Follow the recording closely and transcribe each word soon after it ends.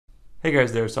Hey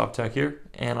guys, TheAirsoftTech here,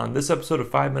 and on this episode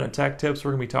of 5-Minute Tech Tips,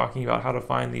 we're going to be talking about how to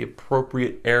find the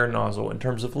appropriate air nozzle in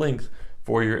terms of length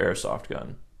for your airsoft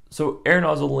gun. So air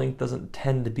nozzle length doesn't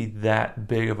tend to be that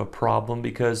big of a problem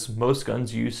because most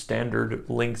guns use standard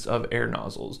lengths of air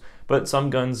nozzles, but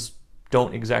some guns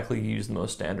don't exactly use the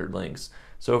most standard lengths.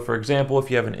 So for example,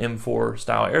 if you have an M4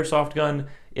 style airsoft gun,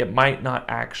 it might not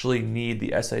actually need the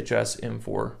SHS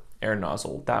M4 air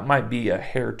nozzle. That might be a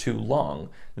hair too long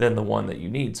than the one that you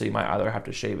need, so you might either have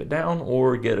to shave it down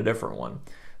or get a different one.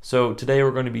 So today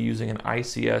we're going to be using an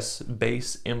ICS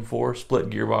base M4 split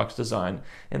gearbox design,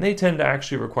 and they tend to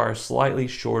actually require slightly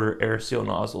shorter air seal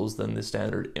nozzles than the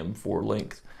standard M4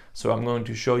 length. So I'm going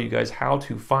to show you guys how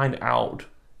to find out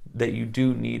that you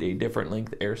do need a different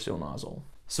length air seal nozzle.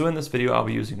 So in this video, I'll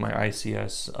be using my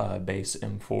ICS base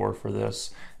M4 for this,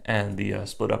 and the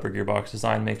split upper gearbox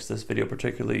design makes this video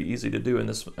particularly easy to do in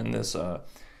this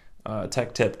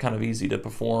tech tip, kind of easy to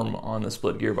perform on the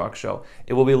split gearbox shell.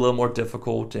 It will be a little more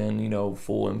difficult in,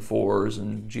 full M4s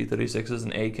and G36s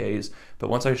and AKs, but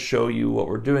once I show you what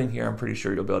we're doing here, I'm pretty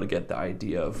sure you'll be able to get the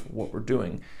idea of what we're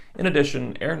doing. In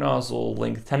addition, air nozzle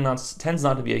length tends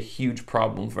not to be a huge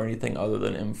problem for anything other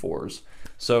than M4s.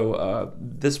 So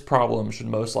this problem should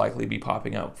most likely be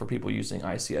popping up for people using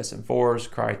ICS M4s,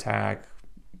 Crytac,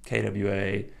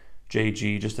 KWA,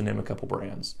 JG, just to name a couple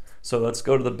brands. So let's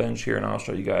go to the bench here and I'll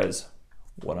show you guys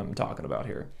what I'm talking about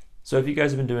here. So if you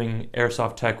guys have been doing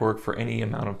airsoft tech work for any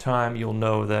amount of time, you'll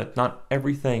know that not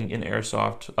everything in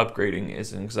airsoft upgrading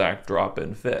is an exact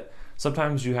drop-in fit.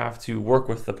 Sometimes you have to work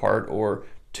with the part or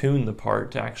tune the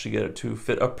part to actually get it to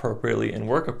fit appropriately and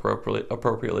work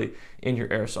appropriately in your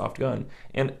airsoft gun.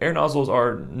 And air nozzles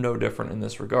are no different in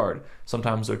this regard.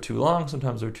 Sometimes they're too long,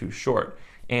 sometimes they're too short.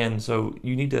 And so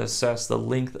you need to assess the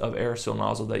length of air seal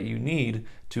nozzle that you need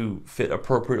to fit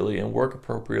appropriately and work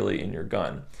appropriately in your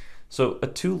gun. So a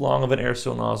too long of an air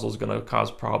seal nozzle is going to cause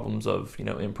problems of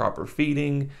improper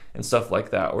feeding and stuff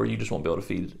like that, or you just won't be able to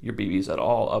feed your BBs at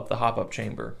all up the hop-up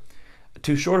chamber.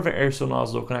 Too short of an air seal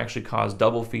nozzle can actually cause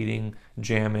double feeding,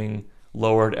 jamming,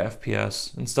 lowered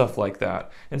FPS, and stuff like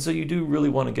that. And so you do really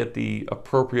want to get the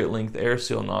appropriate length air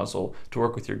seal nozzle to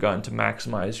work with your gun to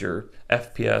maximize your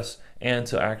FPS and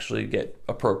to actually get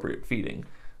appropriate feeding.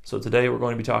 So today we're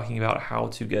going to be talking about how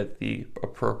to get the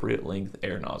appropriate length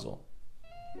air nozzle.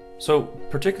 So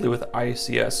particularly with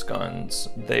ICS guns,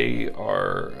 they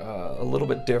are a little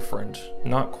bit different,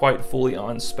 not quite fully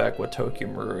on spec with Tokyo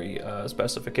Marui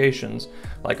specifications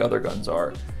like other guns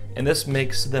are. And this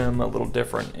makes them a little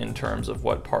different in terms of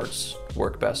what parts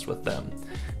work best with them.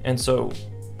 And so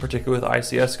particularly with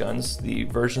ICS guns, the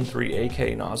version 3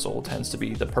 AK nozzle tends to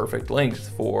be the perfect length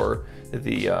for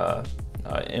the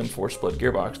M4 split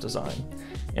gearbox design.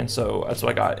 And so that's what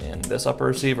I got in this upper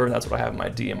receiver, and that's what I have in my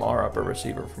DMR upper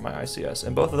receiver for my ICS,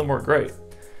 and both of them work great.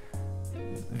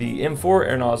 The M4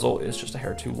 air nozzle is just a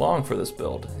hair too long for this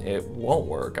build. It won't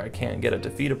work. I can't get it to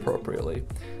feed appropriately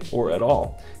or at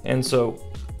all. And so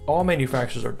all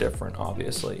manufacturers are different,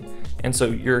 obviously. And so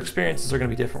your experiences are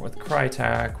going to be different with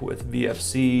Crytac, with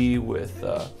VFC, with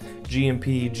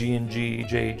GMP, G&G,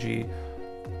 JG.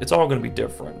 It's all going to be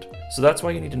different. So that's why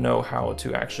you need to know how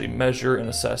to actually measure and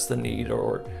assess the need,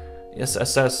 or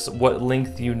assess what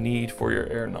length you need for your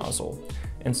air nozzle.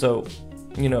 And so,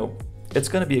 it's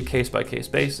going to be a case-by-case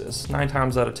basis. 9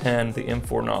 times out of 10, the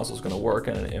M4 nozzle is going to work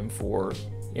in an M4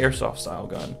 airsoft style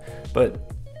gun.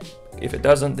 But if it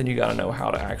doesn't, then you got to know how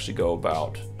to actually go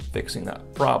about fixing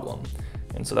that problem.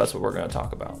 And so that's what we're going to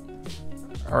talk about.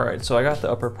 All right, so I got the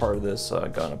upper part of this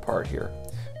gun apart here.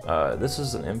 This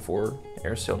is an M4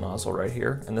 air seal nozzle right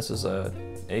here, and this is a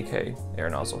AK air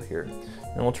nozzle here.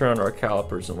 And we'll turn on our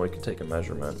calipers and we can take a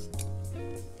measurement.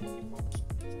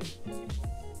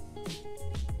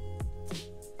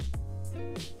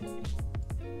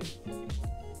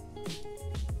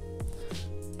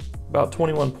 About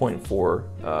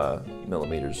 21.4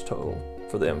 millimeters total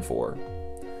for the M4.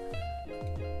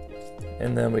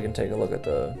 And then we can take a look at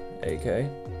the AK.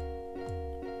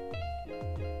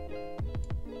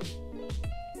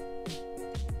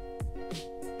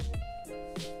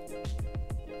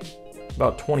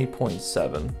 About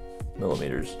 20.7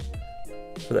 millimeters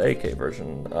for the AK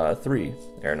version 3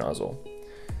 air nozzle.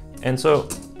 And so,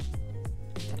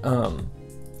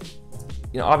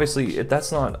 obviously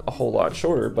that's not a whole lot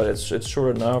shorter, but it's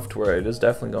short enough to where it is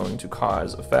definitely going to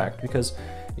cause effect, because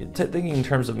thinking in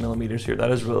terms of millimeters here, that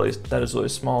is really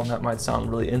small, and that might sound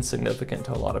really insignificant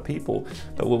to a lot of people.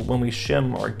 But when we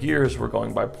shim our gears, we're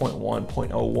going by 0.1,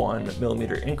 0.01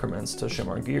 millimeter increments to shim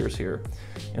our gears here.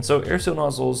 And so air seal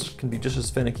nozzles can be just as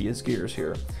finicky as gears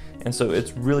here. And so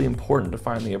it's really important to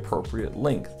find the appropriate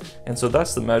length. And so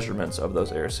that's the measurements of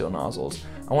those air seal nozzles.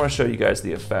 I want to show you guys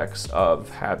the effects of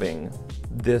having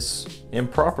this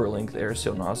improper length air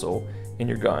seal nozzle in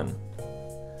your gun.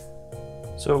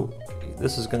 So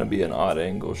this is going to be an odd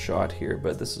angle shot here,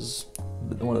 but this is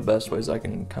one of the best ways I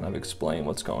can kind of explain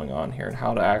what's going on here and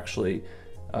how to actually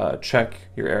check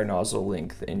your air nozzle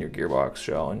length in your gearbox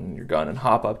shell and your gun and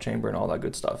hop-up chamber and all that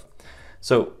good stuff.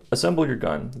 So assemble your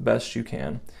gun the best you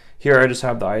can. Here I just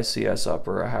have the ICS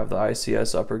upper. I have the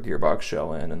ICS upper gearbox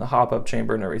shell in and the hop-up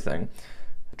chamber and everything.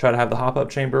 Try to have the hop-up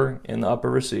chamber in the upper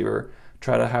receiver.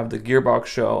 Try to have the gearbox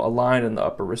shell aligned in the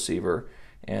upper receiver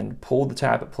and pull the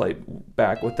tappet plate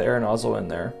back with the air nozzle in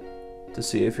there to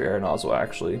see if your air nozzle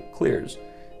actually clears.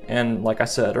 And like I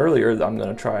said earlier, I'm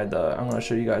going to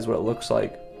show you guys what it looks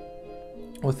like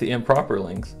with the improper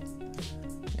length.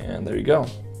 And there you go,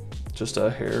 just a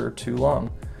hair too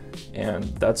long. And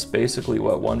that's basically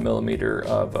what 1 millimeter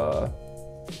of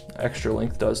extra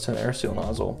length does to an air seal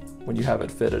nozzle when you have it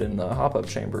fitted in the hop-up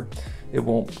chamber. It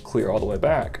won't clear all the way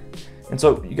back. And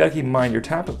so you got to keep in mind your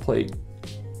tappet plate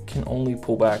can only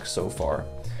pull back so far.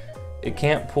 It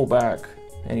can't pull back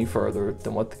any further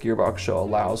than what the gearbox shell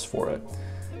allows for it.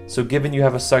 So given you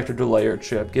have a sector delayer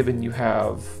chip, given you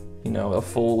have, a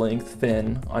full length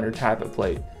fin on your tappet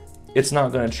plate, it's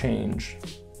not going to change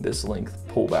this length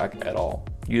pullback at all.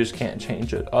 You just can't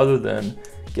change it other than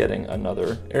getting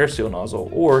another air seal nozzle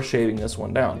or shaving this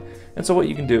one down. And so what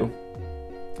you can do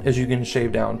is you can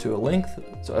shave down to a length,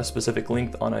 so a specific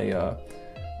length on a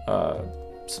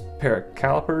pair of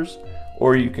calipers,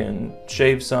 or you can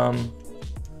shave some,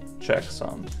 check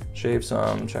some, shave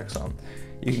some, check some.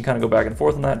 You can kind of go back and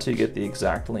forth on that until you get the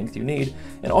exact length you need.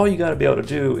 And all you got to be able to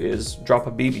do is drop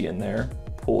a BB in there,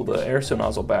 pull the air seal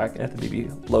nozzle back, and if the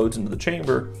BB loads into the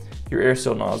chamber, your air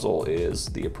seal nozzle is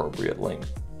the appropriate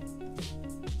length.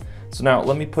 So now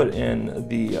let me put in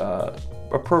the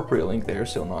appropriate length air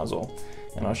seal nozzle,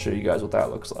 and I'll show you guys what that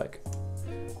looks like.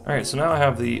 Alright, so now I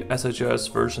have the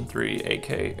SHS version 3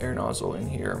 AK air nozzle in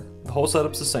here. The whole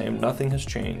setup's the same, nothing has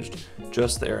changed,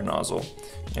 just the air nozzle.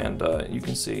 And you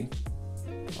can see,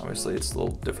 obviously it's a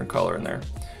little different color in there.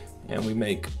 And we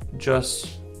make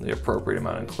just the appropriate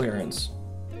amount of clearance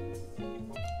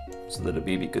so that a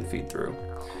BB could feed through.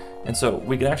 And so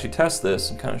we can actually test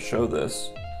this and kind of show this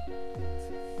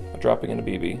by dropping in a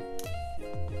BB.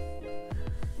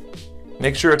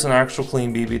 Make sure it's an actual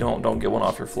clean BB. Don't get one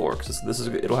off your floor, because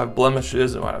it'll have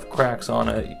blemishes, it might have cracks on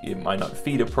it, it might not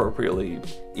feed appropriately,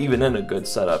 even in a good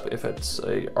setup. If it's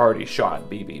a already shot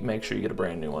BB, make sure you get a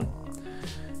brand new one.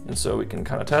 And so we can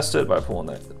kind of test it by pulling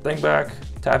that thing back,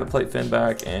 tappet plate fin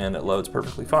back, and it loads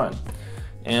perfectly fine.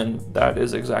 And that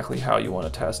is exactly how you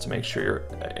want to test to make sure your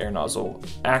air nozzle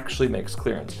actually makes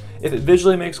clearance. If it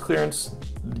visually makes clearance,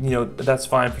 that's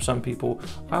fine for some people.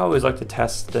 I always like to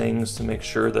test things to make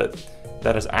sure that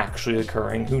that is actually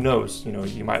occurring. Who knows?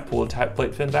 You might pull a tappet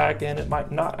plate fin back and it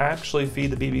might not actually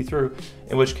feed the BB through,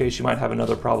 in which case you might have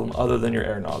another problem other than your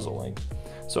air nozzle length.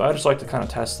 So I just like to kind of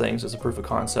test things as a proof of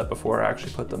concept before I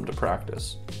actually put them to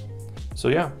practice. So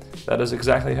yeah, that is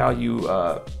exactly how you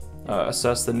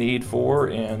assess the need for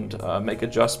and make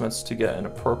adjustments to get an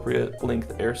appropriate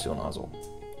length air seal nozzle.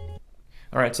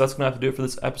 Alright, so that's going to have to do it for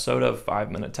this episode of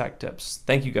 5-Minute Tech Tips.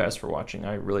 Thank you guys for watching.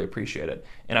 I really appreciate it.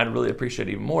 And I'd really appreciate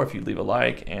it even more if you'd leave a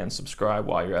like and subscribe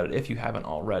while you're at it if you haven't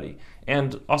already.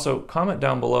 And also comment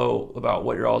down below about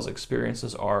what your all's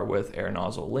experiences are with air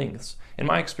nozzle lengths. In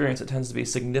my experience, it tends to be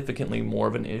significantly more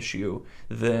of an issue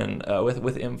than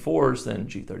with M4s than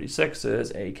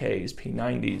G36s, AKs,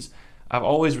 P90s. I've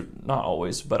not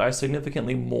always, but I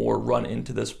significantly more run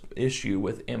into this issue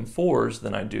with M4s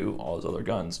than I do all those other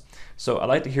guns. So I'd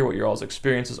like to hear what your all's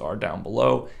experiences are down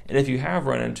below. And if you have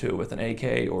run into it with an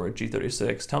AK or a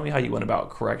G36, tell me how you went about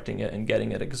correcting it and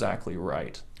getting it exactly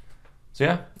right. So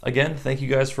yeah, again, thank you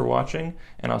guys for watching,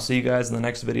 and I'll see you guys in the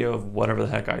next video of whatever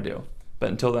the heck I do. But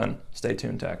until then, stay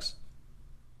tuned, techs.